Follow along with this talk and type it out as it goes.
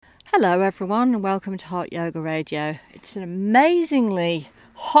Hello everyone and welcome to Hot Yoga Radio. It's an amazingly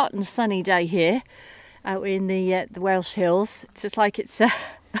hot and sunny day here out in the Welsh Hills. It's just like it's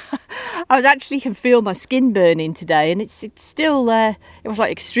I can feel my skin burning today, and it's still it was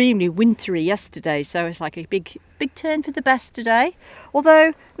like extremely wintry yesterday, so it's like a big turn for the best today,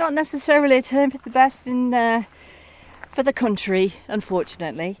 although not necessarily a turn for the best in for the country,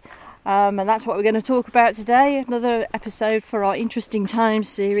 unfortunately. And that's what we're going to talk about today, another episode for our Interesting Times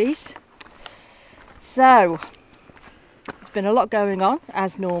series. So, there's been a lot going on,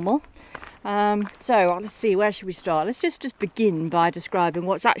 as normal. So, let's see, where should we start? Let's just begin by describing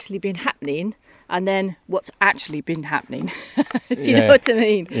what's actually been happening, and then what's actually been happening, if you know what I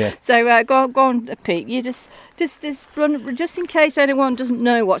mean. Yeah. So, go on, Pete, you just run, just in case anyone doesn't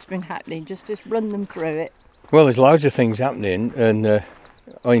know what's been happening, just run them through it. Well, there's loads of things happening, and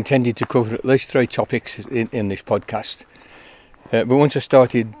I intended to cover at least 3 topics in this podcast. But once I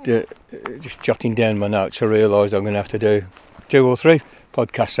started just jotting down my notes, I realised I'm going to have to do 2 or 3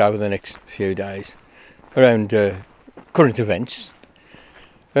 podcasts over the next few days around current events.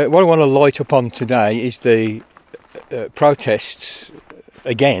 What I want to light upon today is the protests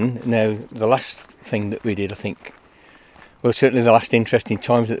again. Now, the last thing that we did, I think, well, certainly the last Interesting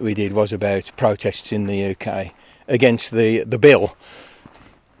Times that we did was about protests in the UK against the bill.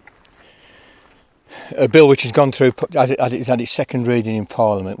 A bill which has gone through, it's had its second reading in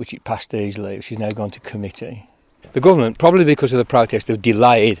Parliament, which it passed easily, which has now gone to committee. The government, probably because of the protest, have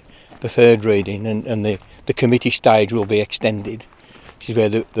delayed the third reading, and the committee stage will be extended, which is where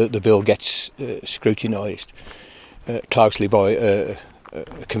the bill gets scrutinised closely by a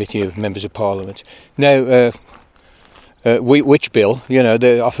committee of members of Parliament. Now, which bill?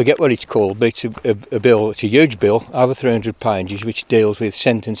 I forget what it's called, but it's a bill. It's a huge bill, over 300 pages, which deals with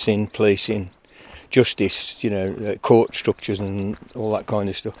sentencing, policing, justice, court structures and all that kind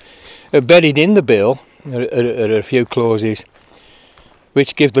of stuff. Buried in the bill are a few clauses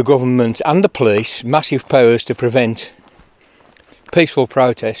which give the government and the police massive powers to prevent peaceful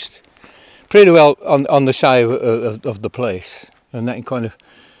protest, pretty well on the side of the police, and that kind of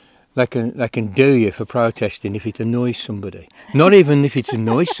they can do you for protesting if it annoys somebody. Not even if it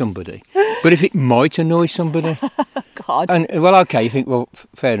annoys somebody, but if it might annoy somebody. God. And well, okay, you think, well,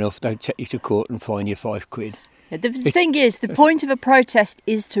 fair enough. They'll take you to court and fine you £5. Yeah, the thing is, the point of a protest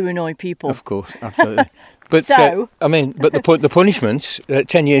is to annoy people. Of course, absolutely. But so, but the punishments,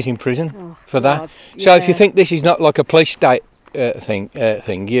 10 years in prison for that. God, So if you think this is not like a police state thing,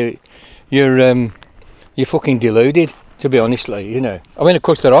 you're fucking deluded. To be honest, I mean, of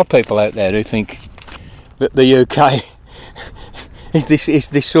course, there are people out there who think that the UK is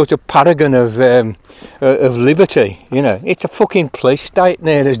this sort of paragon of liberty. It's a fucking police state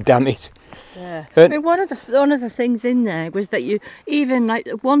now, damn it. Yeah. I mean, one of the things in there was that you even like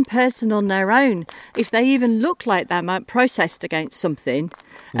one person on their own, if they even look like they might protest against something,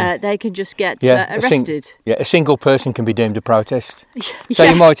 they can just get arrested. A single person can be deemed a protest. So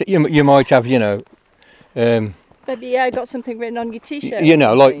you might have Maybe got something written on your T-shirt.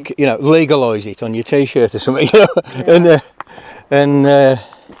 Legalise it on your T-shirt or something. And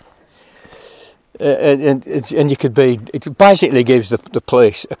you could be. It basically gives the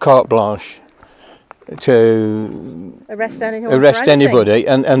police a carte blanche to arrest anybody,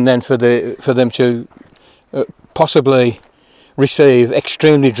 and then for them to possibly receive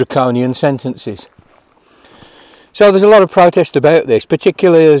extremely draconian sentences. So there's a lot of protest about this,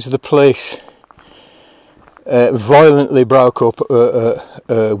 particularly as the police violently broke up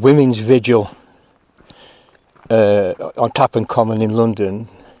a women's vigil on Clapham Common in London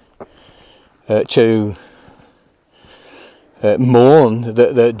to mourn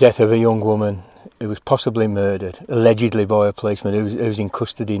the death of a young woman who was possibly murdered, allegedly by a policeman who's in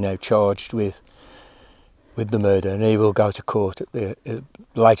custody now, charged with the murder, and he will go to court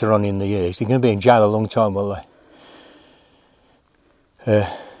later on in the year. He's going to be in jail a long time, will they?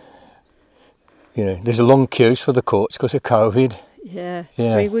 There's a long queues for the courts because of COVID. Yeah.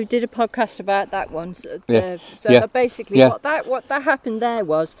 We did a podcast about that once. Basically, what that happened there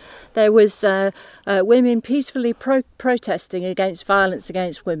was women peacefully protesting against violence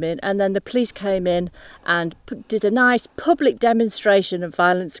against women, and then the police came in and did a nice public demonstration of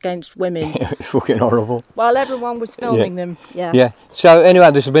violence against women. It's fucking horrible. While everyone was filming them. Yeah. Yeah. So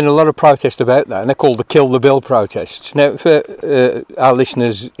anyway, there's been a lot of protest about that, and they're called the Kill the Bill protests. Now, for our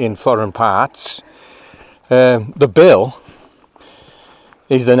listeners in foreign parts, the bill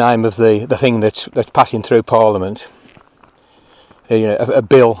is the name of the thing that's passing through Parliament. A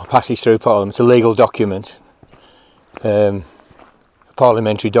bill passes through Parliament, a legal document, a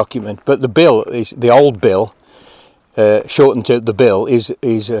parliamentary document. But the bill the old bill shortened to the bill, is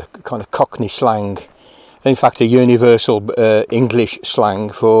a kind of Cockney slang. In fact, a universal English slang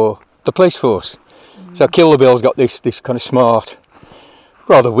for the police force. So Kill the Bill's got this kind of smart,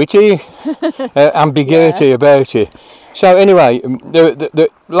 rather witty ambiguity about it. So anyway, the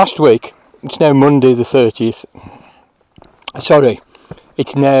last week, it's now Monday the 30th. Sorry,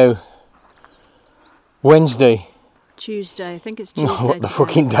 it's now Wednesday. Tuesday, I think it's Tuesday. Oh, what the today.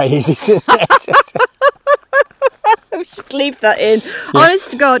 fucking day is it? We should leave that in. Yeah.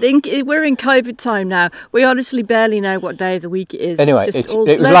 Honest to God, we're in COVID time now. We honestly barely know what day of the week it is. Anyway, Just it all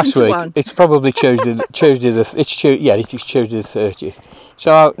was 11 last to week. 1. It's probably Tuesday. It is Tuesday the 30th.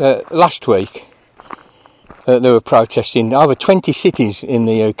 So last week they were protesting over 20 cities in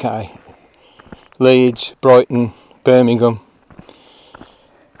the UK: Leeds, Brighton, Birmingham.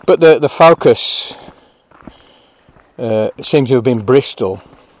 But the focus seemed to have been Bristol.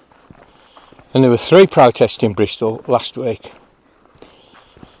 And there were 3 protests in Bristol last week.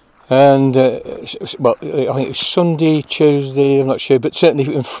 And, I think it was Sunday, Tuesday, I'm not sure, but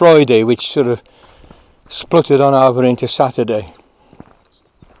certainly on Friday, which sort of spluttered on over into Saturday.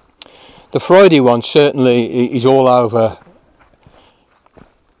 The Friday one certainly is all over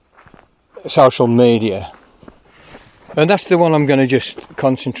social media. And that's the one I'm going to just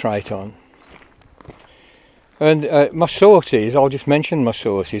concentrate on. And my sources, I'll just mention my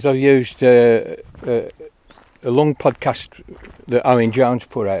sources. I've used a long podcast that Owen Jones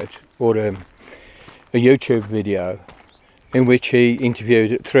put out, or a YouTube video, in which he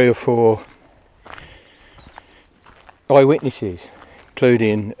interviewed 3 or 4 eyewitnesses,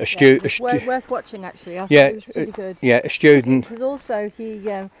 including a student. Worth watching, actually. I thought it was pretty good. Yeah, a student. Because also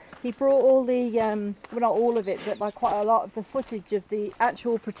he brought all the, well, not all of it, but like quite a lot of the footage of the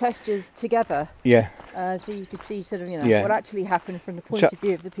actual protesters together. Yeah. So you could see sort of, Yeah. what actually happened from the point of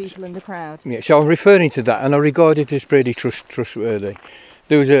view of the people in the crowd. Yeah, so I'm referring to that, and I regard it as pretty trustworthy.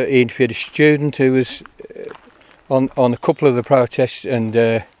 There was he interviewed a student who was on a couple of the protests, and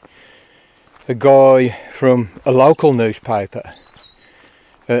a guy from a local newspaper,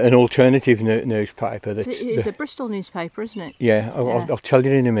 an alternative newspaper. It's a Bristol newspaper, isn't it? Yeah, I'll tell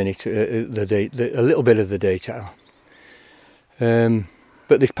you in a minute a little bit of the detail.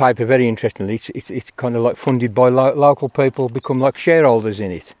 But this paper, very interestingly, it's kind of like funded by local people, become like shareholders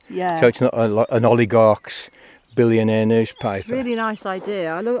in it. Yeah. So it's not an oligarch's billionaire newspaper. It's a really nice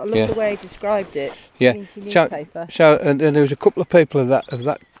idea. I love the way he described it. Yeah. Newspaper. So and there was a couple of people of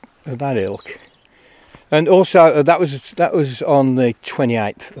that ilk. And also, that was on the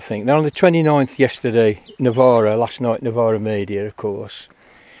 28th, I think. Then on the 29th yesterday, last night, Novara Media, of course,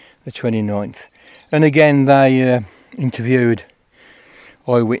 the 29th. And again, they interviewed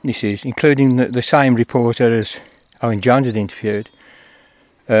eyewitnesses, including the same reporter as Owen Jones had interviewed.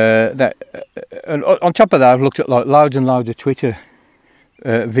 And on top of that, I've looked at like loads and loads of Twitter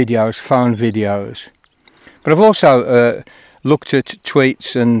videos, phone videos. But I've also looked at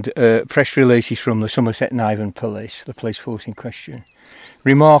tweets and press releases from the Somerset and Avon Police, the police force in question,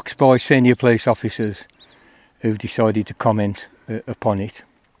 remarks by senior police officers who've decided to comment upon it.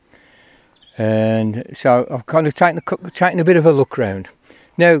 And so I've kind of taken a bit of a look round.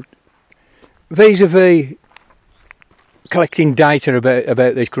 Now, vis-a-vis collecting data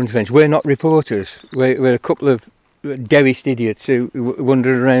about these current events, we're not reporters. We're a couple of Taoist idiots who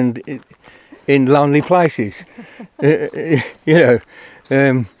wander around in lonely places,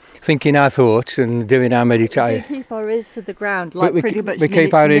 thinking our thoughts and doing our meditation. We do keep our ears to the ground, like pretty much. We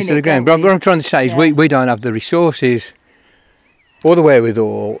keep our ears to the ground. But what I'm trying to say is we don't have the resources or the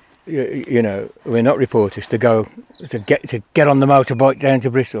wherewithal. We're not reporters to get on the motorbike down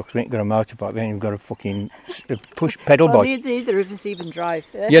to Bristol, because we ain't got a motorbike. We ain't even got a fucking push pedal bike. Neither of us even drive.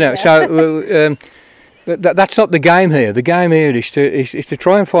 So. That's not the game here. The game here is to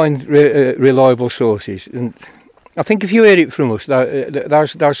try and find reliable sources, and I think if you hear it from us,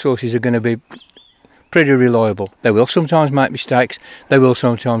 those sources are going to be pretty reliable. They will sometimes make mistakes. They will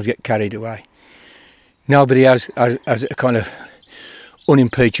sometimes get carried away. Nobody has a kind of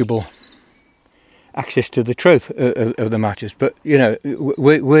unimpeachable access to the truth of the matters, but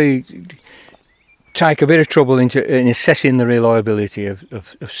we take a bit of trouble in assessing the reliability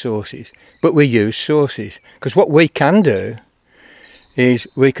of sources. But we use sources, because what we can do is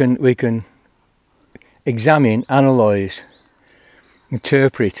we can examine, analyse,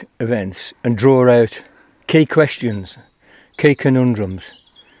 interpret events and draw out key questions, key conundrums,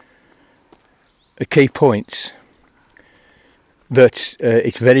 key points that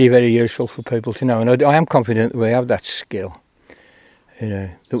it's very, very useful for people to know. And I am confident that we have that skill,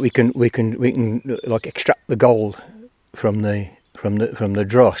 that we can like extract the gold from the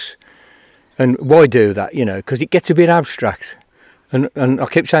dross. And why do that? You know, because it gets a bit abstract. And I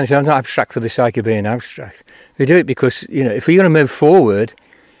keep saying, I'm not abstract for the sake of being abstract. We do it because, you know, if we're going to move forward,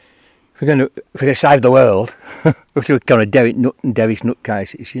 if we're going to save the world, which are kind of devish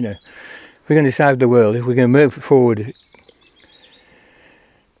nutcases, you know. If we're going to save the world, if we're going to move forward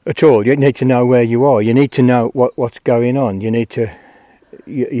at all, you need to know where you are. You need to know what's going on. You need to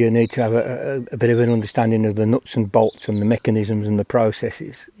have a bit of an understanding of the nuts and bolts and the mechanisms and the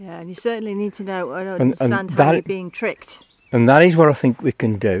processes. Yeah, and you certainly need to know and understand how you're being tricked. And that is what I think we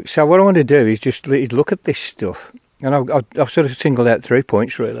can do. So what I want to do is just look at this stuff. And I've sort of singled out 3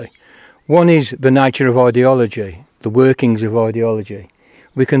 points, really. One is the nature of ideology, the workings of ideology.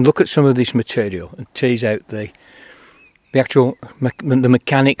 We can look at some of this material and tease out the actual the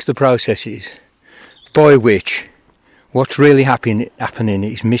mechanics, the processes by which what's really happening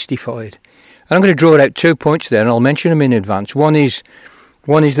is mystified. And I'm going to draw out 2 points there, and I'll mention them in advance. One is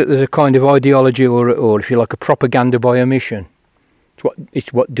that there's a kind of ideology, or if you like, a propaganda by omission.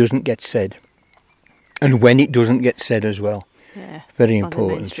 It's what doesn't get said, and when it doesn't get said as well. Yeah, very important.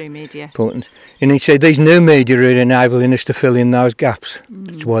 The mainstream media. Important. And he said these new media are enabling us to fill in those gaps.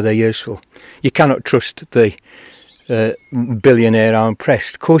 That's why they're useful. You cannot trust the billionaire-owned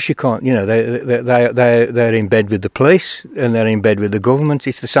press. Of course you can't. You know, they're in bed with the police and they're in bed with the government.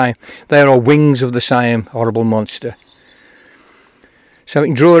 It's the same. They are wings of the same horrible monster. So we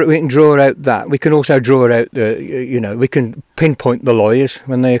can draw out that. We can also draw out we can pinpoint the lawyers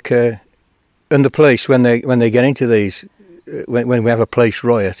when they occur, and the police when they get into these. When we have a police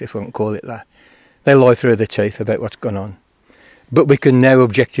riot, if I can call it that, they lie through their teeth about what's gone on. But we can now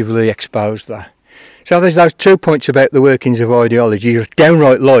objectively expose that. So there's those 2 points about the workings of ideology, just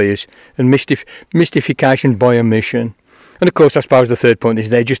downright lies and mystification by omission. And of course, I suppose the third point is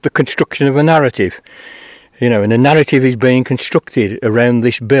there just the construction of a narrative. You know, and a narrative is being constructed around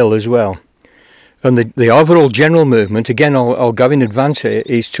this bill as well. And the overall general movement, again, I'll go in advance here,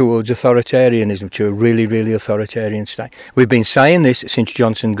 is towards authoritarianism, to a really, really authoritarian state. We've been saying this since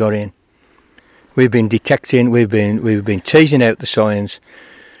Johnson got in. We've been detecting, we've been teasing out the science.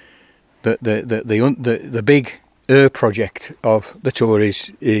 The big project of the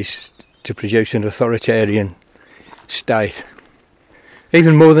Tories is to produce an authoritarian state.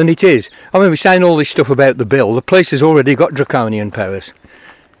 Even more than it is. I mean, we're saying all this stuff about the bill. The police has already got draconian powers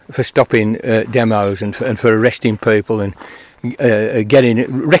for stopping demos and for arresting people and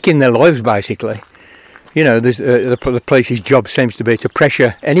wrecking their lives, basically. You know, the police's job seems to be to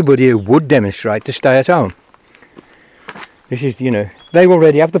pressure anybody who would demonstrate to stay at home. This is, you know, they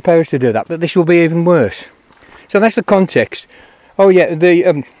already have the powers to do that, but this will be even worse. So that's the context. Oh yeah,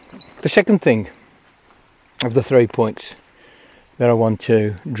 the second thing of the 3 points that I want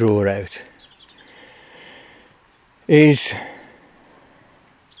to draw out is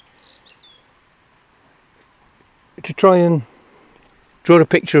to try and draw a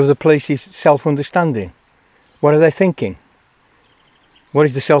picture of the police's self-understanding. What are they thinking? What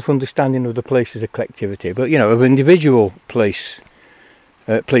is the self-understanding of the police as a collectivity? But, you know, of individual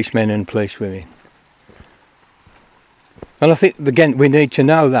policemen and policewomen. And I think, again, we need to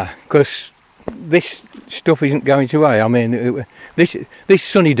know that, because this stuff isn't going away. I mean, this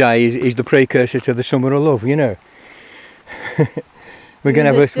sunny day is the precursor to the summer of love, you know. We're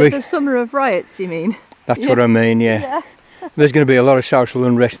going to have the summer of riots, you mean? That's what I mean, yeah. There's going to be a lot of social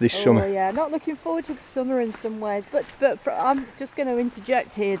unrest this summer. Yeah, not looking forward to the summer in some ways. But I'm just going to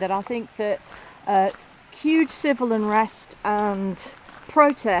interject here that I think that huge civil unrest and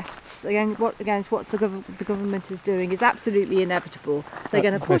protests against what the government is doing is absolutely inevitable. They're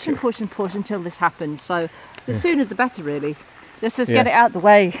going to push and push and push until this happens. So the sooner the better, really. Let's just get it out of the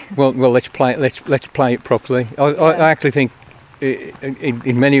way. Well, let's play it properly. I actually think,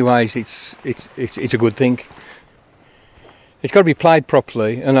 in many ways, it's a good thing. It's got to be played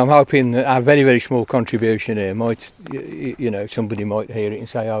properly, and I'm hoping that our very, very small contribution here might, somebody might hear it and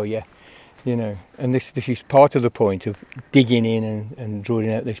say, oh yeah, and this is part of the point of digging in and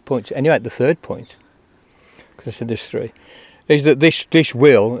drawing out these points. Anyway, the third point, because I said there's three, is that this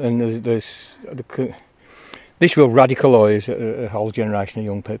will, and this will radicalise a whole generation of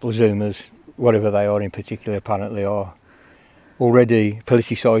young people, Zoomers, whatever they are in particular, apparently are already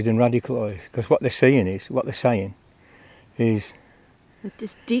politicised and radicalised, because what they're saying is they're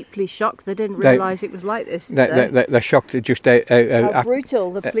just deeply shocked. They didn't realise it was like this. They're shocked at just how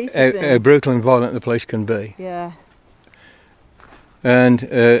brutal the police have been. How brutal and violent the police can be. Yeah.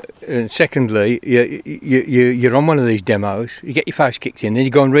 And secondly, you're on one of these demos, you get your face kicked in, then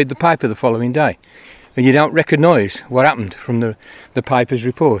you go and read the paper the following day, and you don't recognise what happened from the paper's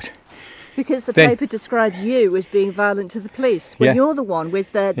report. Because the paper describes you as being violent to the police, when you're the one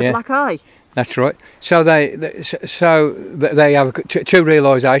with the black eye. That's right. So they have two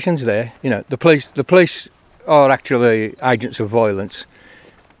realisations there. You know, the police are actually agents of violence.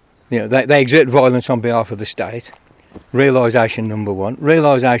 You know, they exert violence on behalf of the state. Realisation number one.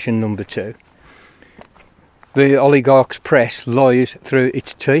 Realisation number two. The oligarch's press lies through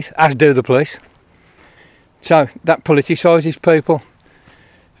its teeth, as do the police. So that politicises people,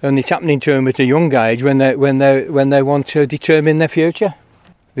 and it's happening to them at a young age when they want to determine their future.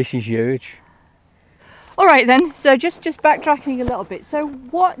 This is huge. All right then, so just backtracking a little bit. So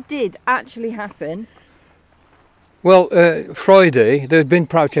what did actually happen? Well, Friday, there had been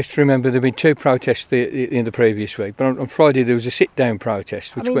protests, remember, there had been two protests in the previous week, but on Friday there was a sit-down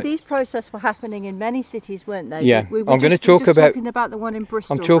protest. These protests were happening in many cities, weren't they? Yeah, I'm going to talk about the one in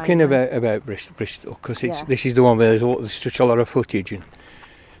Bristol. I'm talking about Bristol, because this is the one where there's such a lot of footage and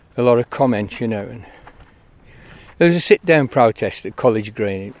a lot of comments, you know. And there was a sit-down protest at College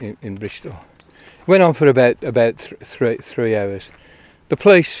Green in Bristol. Went on for about 3 hours. The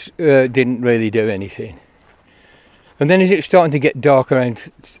police didn't really do anything. And then as it was starting to get dark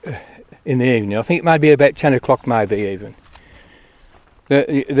around in the evening, I think it might be about 10 o'clock maybe even,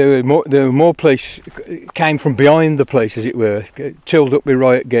 there were more police came from behind the police, as it were, tooled up with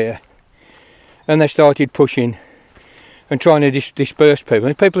riot gear. And they started pushing and trying to disperse people.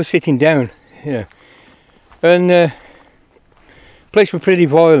 And people are sitting down, you know. And police were pretty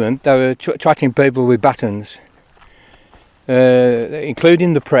violent. They were twatting people with batons,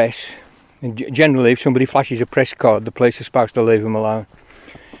 including the press. And generally, if somebody flashes a press card, the police are supposed to leave them alone.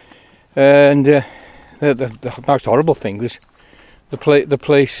 And the most horrible thing was the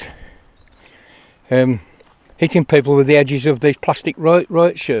police hitting people with the edges of these plastic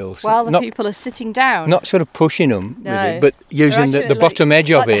riot shields. While the people are sitting down. Not sort of pushing them with it, but using the bottom edge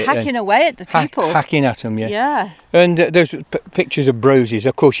of it. Hacking away at the people. Hacking at them, yeah. Yeah. And there's pictures of bruises.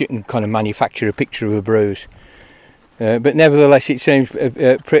 Of course, you can kind of manufacture a picture of a bruise. But nevertheless, it seems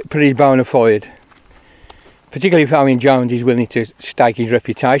pretty bona fide. Particularly if Owen Jones is willing to stake his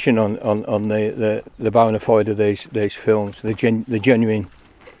reputation on the bona fide of these films, the genuine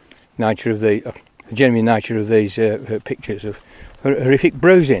nature of these pictures of horrific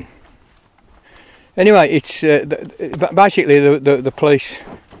bruising. Anyway, it's basically the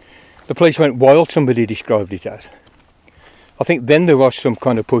police went wild. Somebody described it as. I think then there was some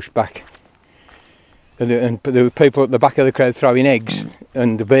kind of pushback. And there were people at the back of the crowd throwing eggs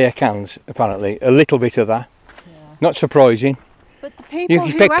and beer cans, apparently. A little bit of that. Yeah. Not surprising. But the people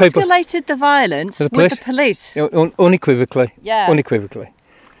who escalated the violence were the police. Unequivocally. Yeah. Unequivocally.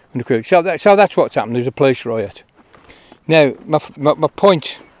 So that's what's happened. There's a police riot. Now, my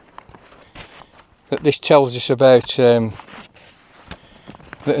point that this tells us about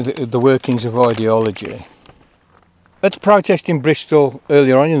the workings of ideology. At the protest in Bristol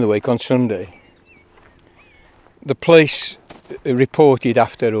earlier on in the week, on Sunday, the police reported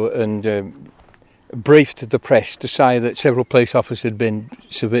after and briefed the press to say that several police officers had been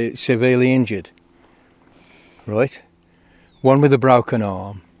severely injured. Right? One with a broken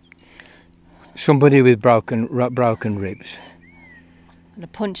arm, somebody with broken ribs, and a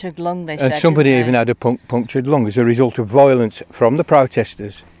punctured lung. They said, and somebody even had a punctured lung as a result of violence from the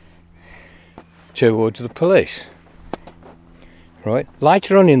protesters towards the police. Right.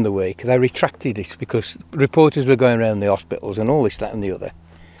 Later on in the week, they retracted it because reporters were going around the hospitals and all this, that, and the other,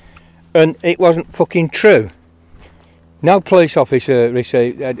 and it wasn't fucking true. No police officer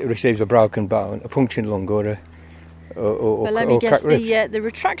receives a broken bone, a punctured lung, or let me guess. The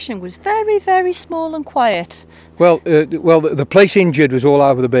retraction was very, very small and quiet. Well, the police injured was all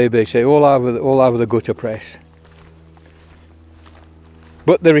over the BBC, all over the gutter press,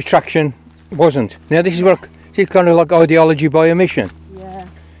 but the retraction wasn't. Now this is what. It's kind of like ideology by omission. Yeah.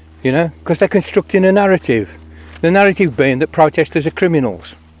 You know, because they're constructing a narrative. The narrative being that protesters are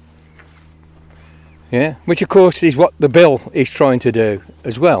criminals. Yeah, which of course is what the bill is trying to do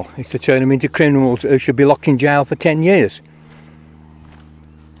as well. Is to turn them into criminals who should be locked in jail for 10 years.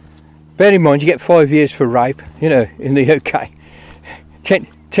 Bear in mind, you get 5 years for rape, you know, in the UK.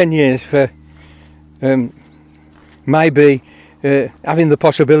 10 years for maybe having the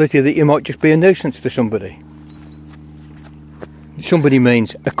possibility that you might just be a nuisance to somebody. Somebody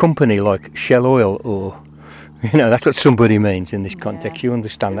means a company like Shell Oil, or, you know, that's what somebody means in this context. You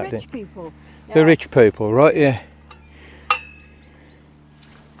understand that, rich people. Yeah. The rich people, right? Yeah.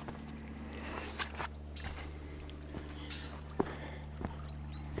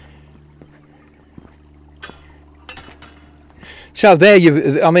 So there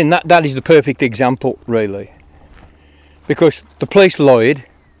that is the perfect example, really, because the police lied,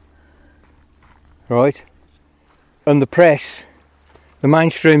 right, and the press. The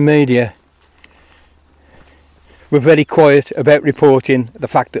mainstream media were very quiet about reporting the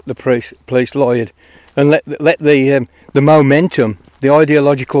fact that the police lied, and let the momentum, the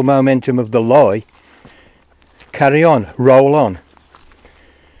ideological momentum of the lie, carry on, roll on,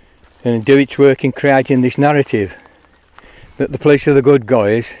 and do its work in creating this narrative that the police are the good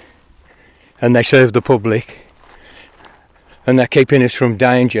guys and they serve the public and they're keeping us from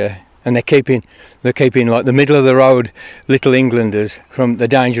danger, and they're keeping like the middle of the road little Englanders from the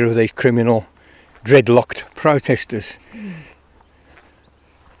danger of these criminal dreadlocked protesters.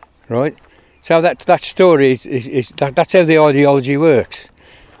 Right? So that story is that's how the ideology works.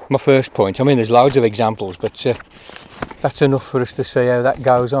 My first point. I mean, there's loads of examples, but that's enough for us to see how that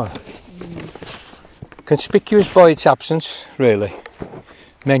goes on. Conspicuous by its absence, really,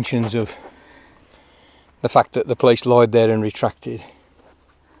 mentions of the fact that the police lied there and retracted.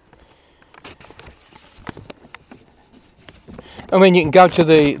 I mean, you can go to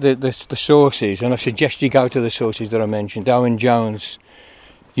the sources, and I suggest you go to the sources that I mentioned. Owen Jones'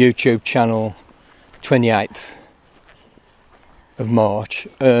 YouTube channel, 28th of March,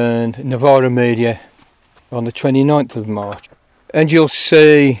 and Novara Media on the 29th of March. And you'll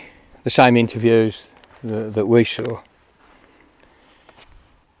see the same interviews that we saw.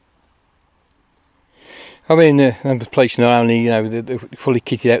 I mean, the police not only, they fully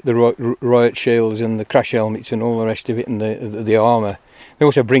kitted out the riot shields and the crash helmets and all the rest of it, and the armour. They're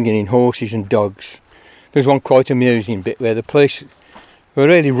also bringing in horses and dogs. There's one quite amusing bit where the police were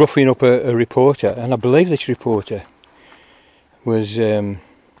really roughing up a reporter, and I believe this reporter was a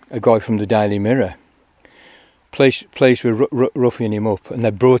guy from the Daily Mirror. Police were roughing him up, and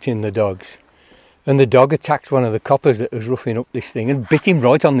they brought in the dogs. And the dog attacked one of the coppers that was roughing up this thing and bit him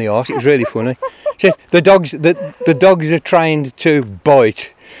right on the arse. It was really funny. Says the dogs are trained to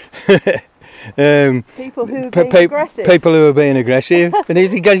bite. People who are being aggressive. People who are being aggressive. And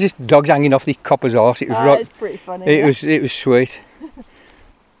he got his dogs hanging off the copper's arse. It was right. It's pretty funny. It was sweet.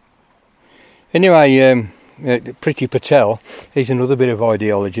 Anyway, Priti Patel, he's another bit of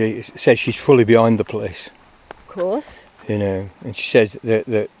ideology. Says she's fully behind the police. Of course. And she says that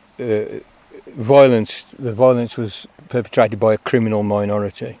the violence was perpetrated by a criminal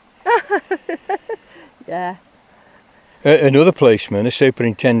minority. Yeah. Another policeman, a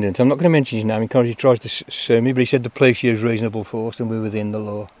superintendent, I'm not going to mention his name because he tries to sue me, but he said the police used reasonable force and we're within the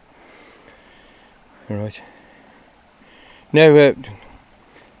law. Right. Now,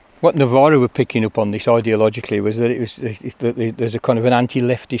 what Novara were picking up on this ideologically was that there's a kind of an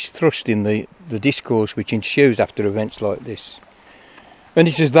anti-leftist thrust in the discourse which ensues after events like this. And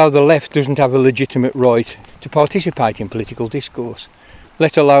it's as though the left doesn't have a legitimate right to participate in political discourse,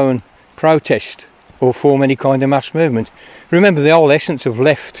 let alone protest or form any kind of mass movement. Remember, the whole essence of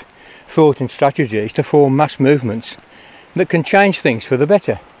left thought and strategy is to form mass movements that can change things for the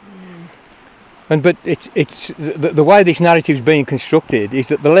better. But it's the way this narrative is being constructed is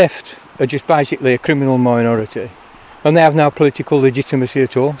that the left are just basically a criminal minority, and they have no political legitimacy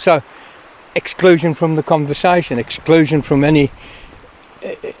at all. So, exclusion from the conversation, exclusion from any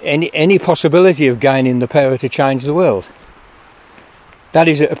possibility of gaining the power to change the world. That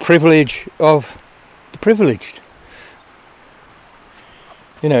is a privilege of the privileged.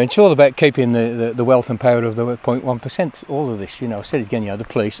 It's all about keeping the wealth and power of the 0.1%. All of this, I said it again. The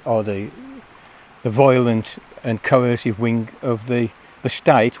police are the violent and coercive wing of the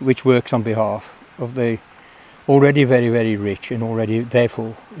state, which works on behalf of the already very, very rich and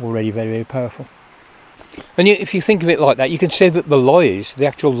therefore already very, very powerful. And if you think of it like that, you can see that the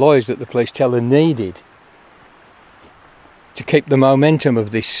actual lies that the police tell are needed to keep the momentum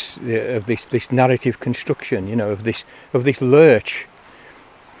of this narrative construction, of this lurch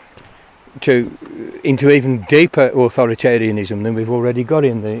into even deeper authoritarianism than we've already got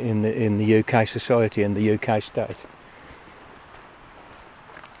in the UK society and the UK state.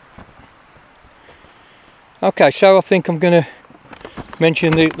 Okay, so I think I'm going to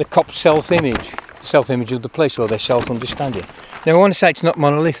mention the cop's self-image of the police, or their self-understanding. Now, I want to say it's not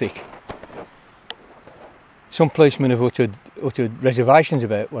monolithic. Some policemen have uttered reservations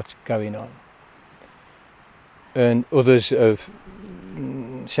about what's going on, and others have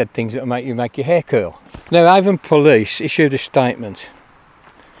said things that make your hair curl. Now, Avon Police issued a statement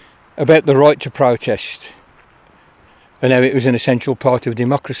about the right to protest and how it was an essential part of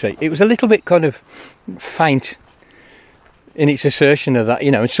democracy. It was a little bit kind of faint in its assertion of that,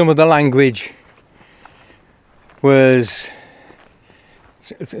 and some of the language was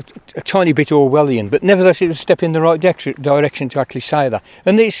a tiny bit Orwellian, but nevertheless it was a step in the right direction to actually say that.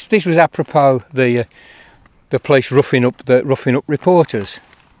 And this was apropos the police roughing up reporters,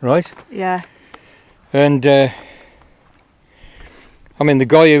 right? Yeah. And I mean, the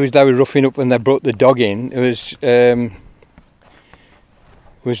guy they were roughing up when they brought the dog in, it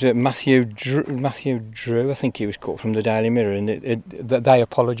was Matthew Drew, I think he was called, from the Daily Mirror, and they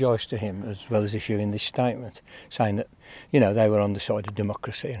apologised to him as well as issuing this statement, saying that, you know, they were on the side of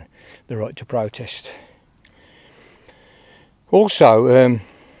democracy and the right to protest. Also,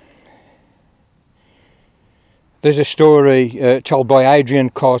 there's a story told by Adrian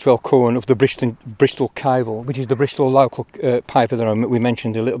Carswell-Cohen of the Bristol Cable, which is the Bristol local paper that we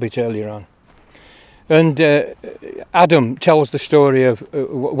mentioned a little bit earlier on. And Adam tells the story of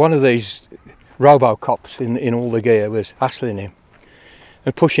one of these robo-cops in all the gear was hassling him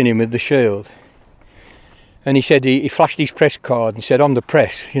and pushing him with the shield. And he said he flashed his press card and said, "I'm the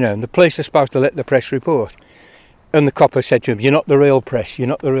press, you know, and the police are supposed to let the press report." And the copper said to him, "You're not the real press, you're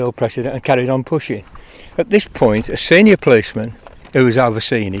not the real press," and carried on pushing. At this point, a senior policeman who was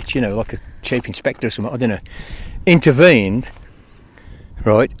overseeing it, you know, like a chief inspector or something, I don't know, intervened,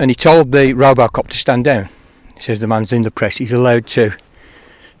 right, and he told the robocop to stand down. He says the man's in the press, he's allowed to,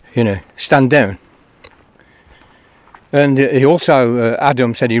 you know, stand down. And he also,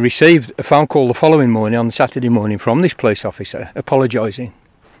 Adam said he received a phone call the following morning, on Saturday morning, from this police officer apologising.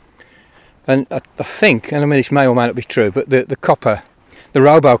 And I think, and I mean this may or may not be true, but the copper, the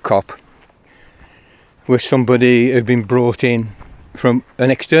robocop, was somebody who'd been brought in from an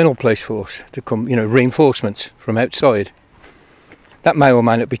external police force to come, you know, reinforcements from outside. That may or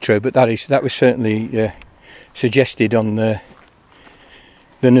may not be true, but that was certainly suggested on the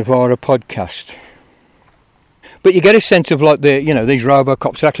Novara podcast. But you get a sense of like these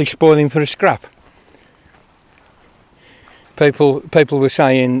robocops are actually spoiling for a scrap. People were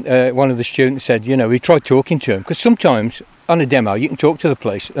saying, one of the students said, you know, we tried talking to them, because sometimes on a demo you can talk to the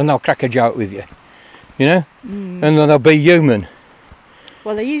police and they'll crack a joke with you, you know, and then they'll be human.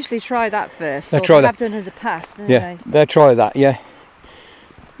 Well, they usually try that first. They have done in the past, don't they? They try that, yeah.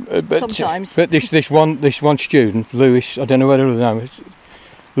 But sometimes. But this one student, Lewis, I don't know whether her name is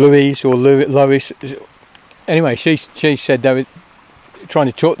Louise or Lois. Anyway, she said they were trying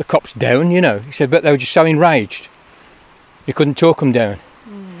to talk the cops down, you know. He said, but they were just so enraged. You couldn't talk them down.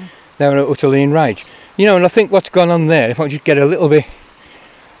 They were utterly enraged. You know, and I think what's gone on there, if I just get a little bit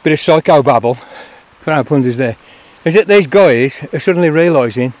of psychobabble for our punters there, is that these guys are suddenly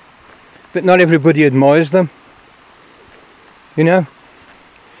realising that not everybody admires them. You know?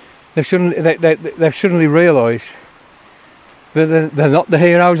 They've suddenly realised that they're not the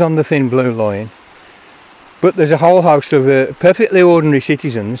heroes on the thin blue line, but there's a whole host of perfectly ordinary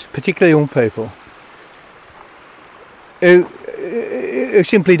citizens, particularly young people, who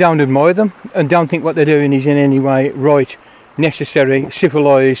simply don't admire them and don't think what they're doing is in any way right, necessary,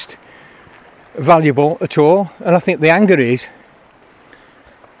 civilised, valuable at all. And I think the anger is,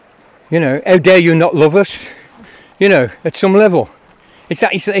 you know, how dare you not love us, you know, at some level. It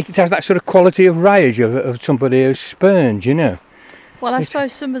has that sort of quality of rage of somebody who's spurned, you know. Well, I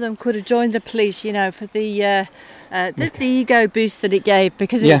suppose some of them could have joined the police, you know, for the ego boost that it gave,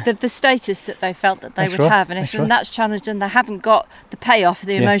 because the status that they felt that they would have, and if that's challenged and they haven't got the payoff,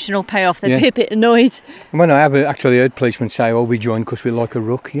 the emotional payoff, they'd be a bit annoyed. When I have actually heard policemen say, "Oh, we joined because we like a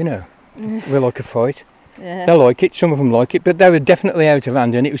ruck," you know, we like a fight. Yeah. They like it. Some of them like it, but they were definitely out of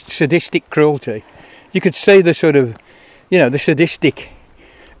hand, and it was sadistic cruelty. You could see the sort of, you know, the sadistic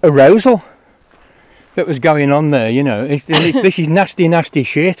arousal that was going on there, you know. This is nasty, nasty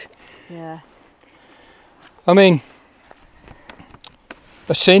shit. Yeah. I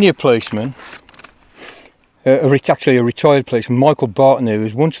a senior policeman, actually a retired policeman, Michael Barton, who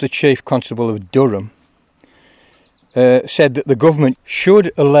was once the Chief Constable of Durham, said that the government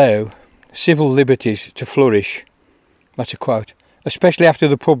should allow civil liberties to flourish. That's a quote. Especially after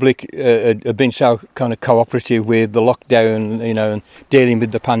the public had been so kind of cooperative with the lockdown, you know, and dealing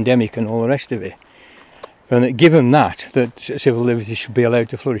with the pandemic and all the rest of it. And given that civil liberties should be allowed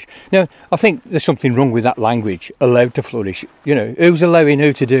to flourish. Now, I think there's something wrong with that language, allowed to flourish. You know, who's allowing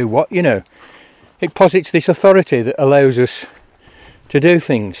who to do what, you know? It posits this authority that allows us to do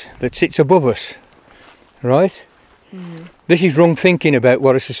things, that sits above us, right? Mm. This is wrong thinking about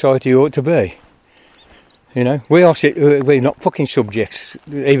what a society ought to be. You know, we're not fucking subjects,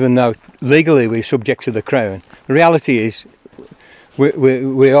 even though legally we're subjects of the Crown. The reality is,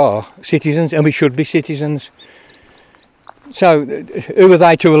 we are citizens, and we should be citizens. So, who are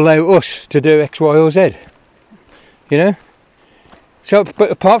they to allow us to do X, Y, or Z? You know. So,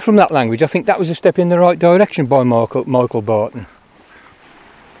 but apart from that language, I think that was a step in the right direction by Michael Barton.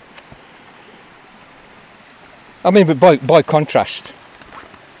 I mean, but by contrast,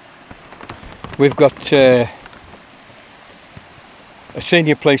 we've got a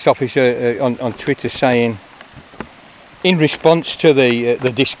senior police officer on Twitter saying in response to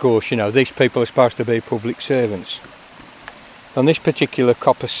the discourse, these people are supposed to be public servants. And this particular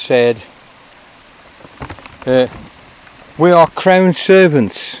copper said, "We are Crown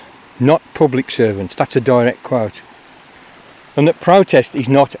servants, not public servants." That's a direct quote. And that protest is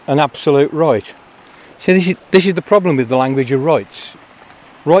not an absolute right. See, this is the problem with the language of rights.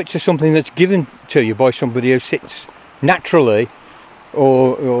 Rights are something that's given to you by somebody who sits naturally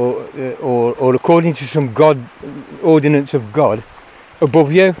or according to some ordinance of God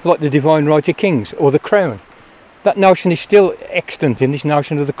above you, like the divine right of kings or the crown. That notion is still extant in this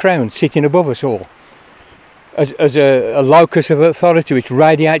notion of the crown sitting above us all as a locus of authority which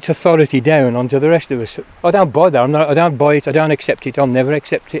radiates authority down onto the rest of us. I don't buy that. I don't buy it. I don't accept it. I'll never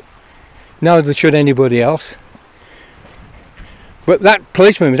accept it. Neither should anybody else. But that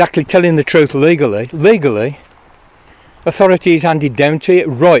policeman was actually telling the truth legally. Legally, authority is handed down to you.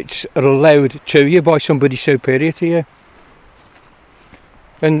 Rights are allowed to you by somebody superior to you.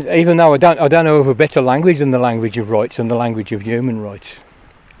 And even though I don't know of a better language than the language of rights and the language of human rights,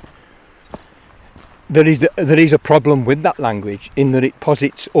 there is a problem with that language in that it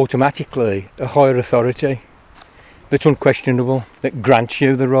posits automatically a higher authority that's unquestionable, that grants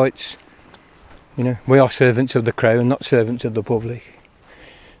you the rights. We are servants of the crown, not servants of the public.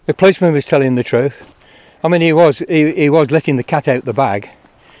 The policeman was telling the truth. I mean, he was letting the cat out the bag.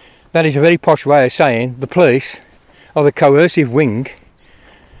 That is a very posh way of saying the police are the coercive wing,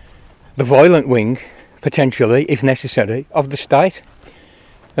 the violent wing, potentially, if necessary, of the state.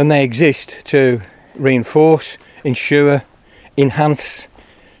 And they exist to reinforce, ensure, enhance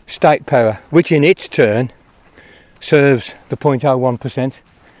state power, which in its turn serves the 0.01%.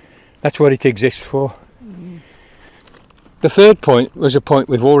 That's what it exists for. The third point was a point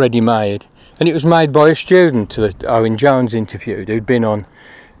we've already made, and it was made by a student that Owen Jones interviewed, who'd been on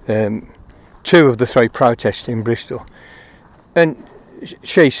 2 of the 3 protests in Bristol. And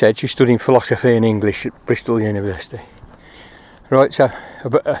she said she's studying philosophy and English at Bristol University. Right, so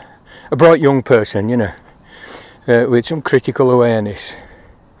a bright young person, with some critical awareness,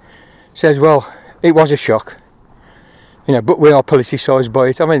 says, well, it was a shock, but we are politicised by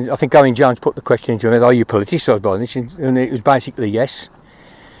it. I mean, I think Owen Jones put the question to him, are you politicised by this? And it was basically yes.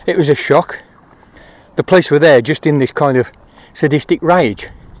 It was a shock. The police were there just in this kind of sadistic rage,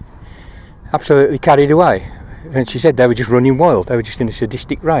 absolutely carried away. And she said they were just running wild, they were just in a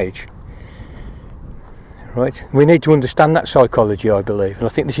sadistic rage. Right? We need to understand that psychology, I believe, and I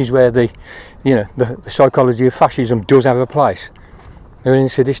think this is where the psychology of fascism does have a place. They're in a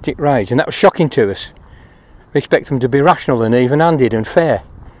sadistic rage, and that was shocking to us. We expect them to be rational and even-handed and fair,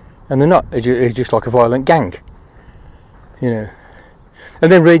 and they're not. They're just like a violent gang, And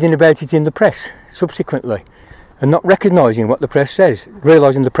then reading about it in the press subsequently, and not recognising what the press says,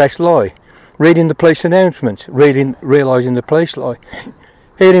 realising the press lie, reading the police announcements, realising the police lie,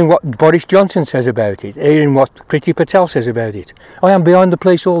 hearing what Boris Johnson says about it, hearing what Priti Patel says about it. I am behind the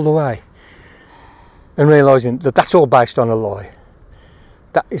police all the way, and realising that that's all based on a lie.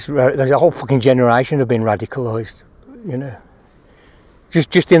 There's a whole fucking generation have been radicalised,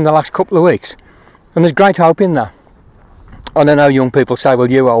 just in the last couple of weeks, and there's great hope in that. And I know young people say,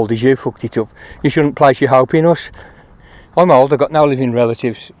 well, you old as you fucked it up, you shouldn't place your hope in us. I'm old, I've got no living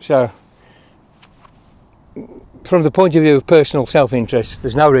relatives, so from the point of view of personal self-interest,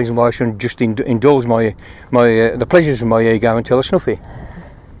 there's no reason why I shouldn't just indulge the pleasures of my ego until I snuffy.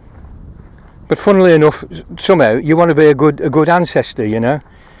 But funnily enough, somehow you want to be a good ancestor,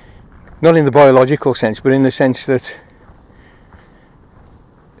 not in the biological sense, but in the sense that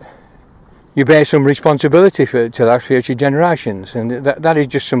you bear some responsibility to those future generations, and that is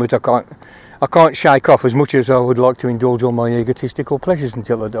just something I can't shake off as much as I would like to indulge all my egotistical pleasures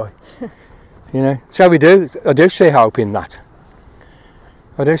until I die. So I do see hope in that.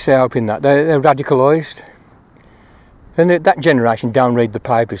 They're radicalised. And that generation don't read the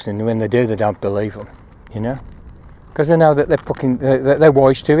papers, and when they do, they don't believe them, because they know that they're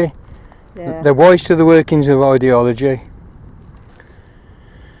wise to it. Yeah. They're wise to the workings of ideology.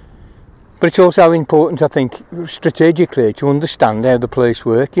 But it's also important, I think, strategically, to understand how the police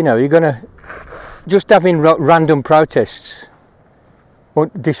work. You're going to just having random protests,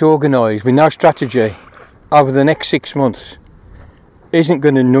 disorganised, with no strategy over the next 6 months, isn't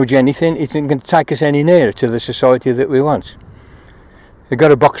going to nudge anything. It isn't going to take us any nearer to the society that we want. They've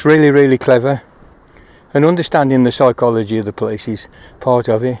got a box really, really clever, and understanding the psychology of the police is part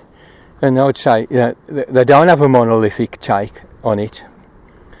of it. And I would say they don't have a monolithic take on it,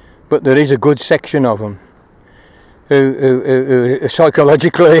 but there is a good section of them who are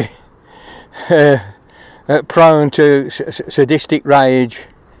psychologically prone to sadistic rage,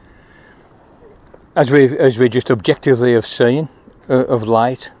 as we just objectively have seen of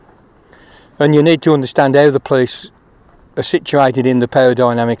late. And you need to understand how the police are situated in the power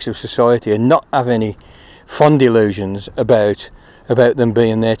dynamics of society and not have any fond illusions about them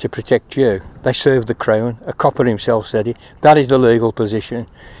being there to protect you. They serve the crown. A copper himself said it. That is the legal position.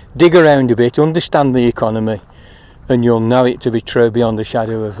 Dig around a bit, understand the economy, and you'll know it to be true beyond a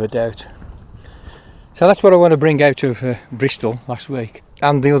shadow of a doubt. So that's what I want to bring out of Bristol last week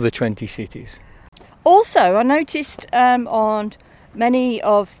and the other 20 cities. Also, I noticed on many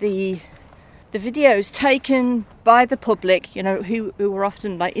of the videos taken by the public, who were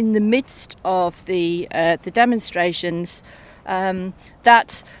often like in the midst of the demonstrations,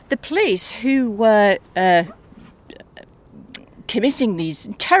 that the police who were committing these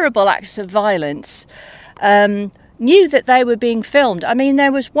terrible acts of violence knew that they were being filmed. I mean,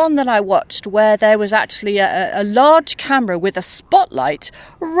 there was one that I watched where there was actually a large camera with a spotlight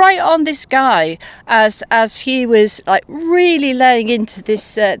right on this guy as he was like really laying into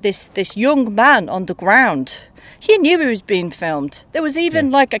this young man on the ground. He knew he was being filmed. There was even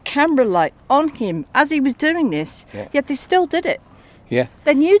like a camera light on him as he was doing this, yet they still did it. Yeah.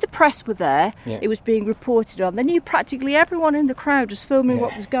 They knew the press were there, Yeah. it was being reported on. They knew practically everyone in the crowd was filming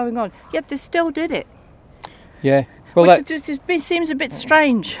what was going on, yet they still did it. Yeah. Well, Which seems a bit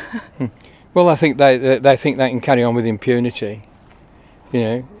strange. Well, I think they think they can carry on with impunity.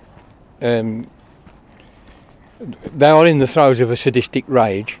 They are in the throes of a sadistic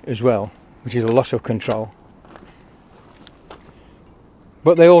rage as well, which is a loss of control.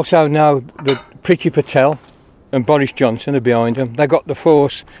 But they also know that Priti Patel and Boris Johnson are behind them. They got the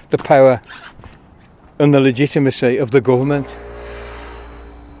force, the power, and the legitimacy of the government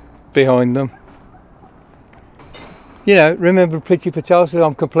behind them. Remember Priti Patel said,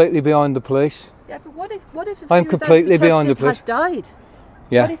 "I'm completely behind the police." Yeah, but what if I'm completely behind the police. Had died?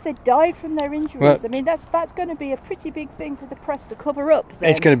 Yeah. What if they died from their injuries? Well, I mean, that's going to be a pretty big thing for the press to cover up. Then.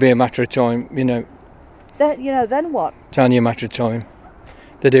 It's going to be a matter of time, Then what? It's only a matter of time.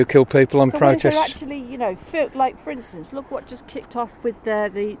 They do kill people on protests. What if they're actually, like for instance, look what just kicked off with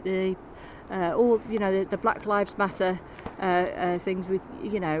the Black Lives Matter things with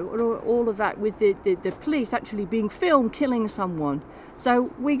all of that with the police actually being filmed killing someone.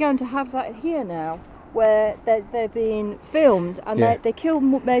 So we're going to have that here now, where they're being filmed and they kill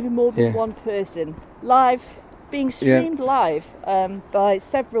maybe more than one person live, being streamed live by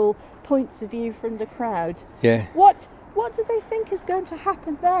several points of view from the crowd. Yeah. What do they think is going to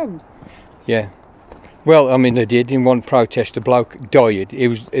happen then? Yeah. Well, I mean, they did. In one protest, a bloke died.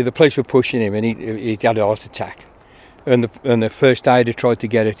 The police were pushing him, and he had a heart attack. And the first aider tried to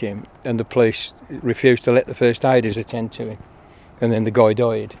get at him, and the police refused to let the first aiders attend to him. And then the guy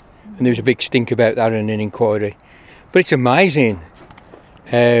died. And there was a big stink about that in an inquiry. But it's amazing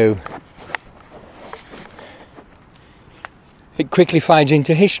how it quickly fades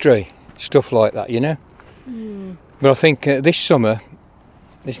into history, stuff like that, But I think this summer,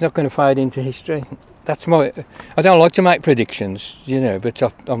 it's not going to fade into history. I don't like to make predictions, but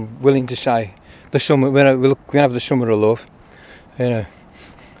I'm willing to say the summer, we're going to have the summer of love,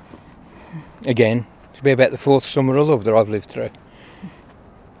 again. It'll be about the fourth summer of love that I've lived through.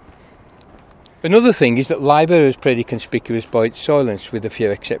 Another thing is that Labour is pretty conspicuous by its silence, with a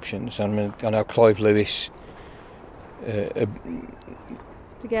few exceptions. I know Clive Lewis.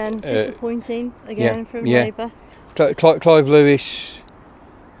 Again, disappointing from Labour. Clive Lewis,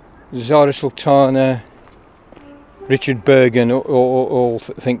 Zara Sultana, Richard Bergen all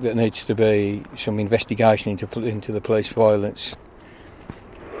think that there needs to be some investigation into the police violence.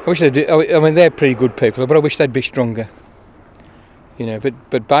 I wish they did. I mean, they're pretty good people, but I wish they'd be stronger.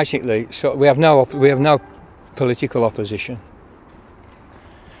 But basically, so we have no political opposition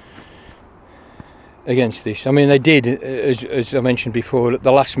against this. I mean, they did, as I mentioned before, at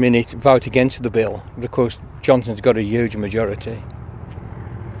the last minute vote against the bill. But of course, Johnson's got a huge majority,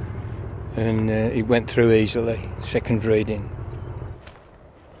 and it went through easily, second reading.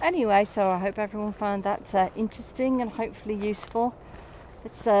 Anyway, so I hope everyone found that interesting and hopefully useful.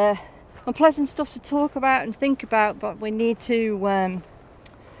 It's unpleasant stuff to talk about and think about, but we need to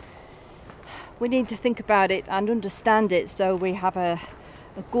think about it and understand it, so we have a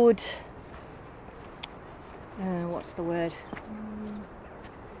good what's the word?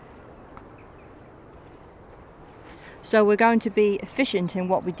 So we're going to be efficient in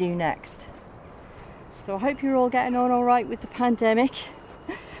what we do next. So I hope you're all getting on all right with the pandemic,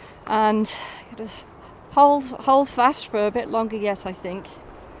 and hold fast for a bit longer yet, I think.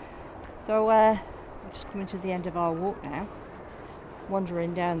 So we're just coming to the end of our walk now,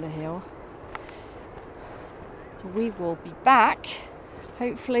 wandering down the hill. So we will be back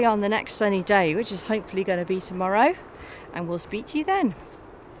hopefully on the next sunny day, which is hopefully going to be tomorrow, and we'll speak to you then.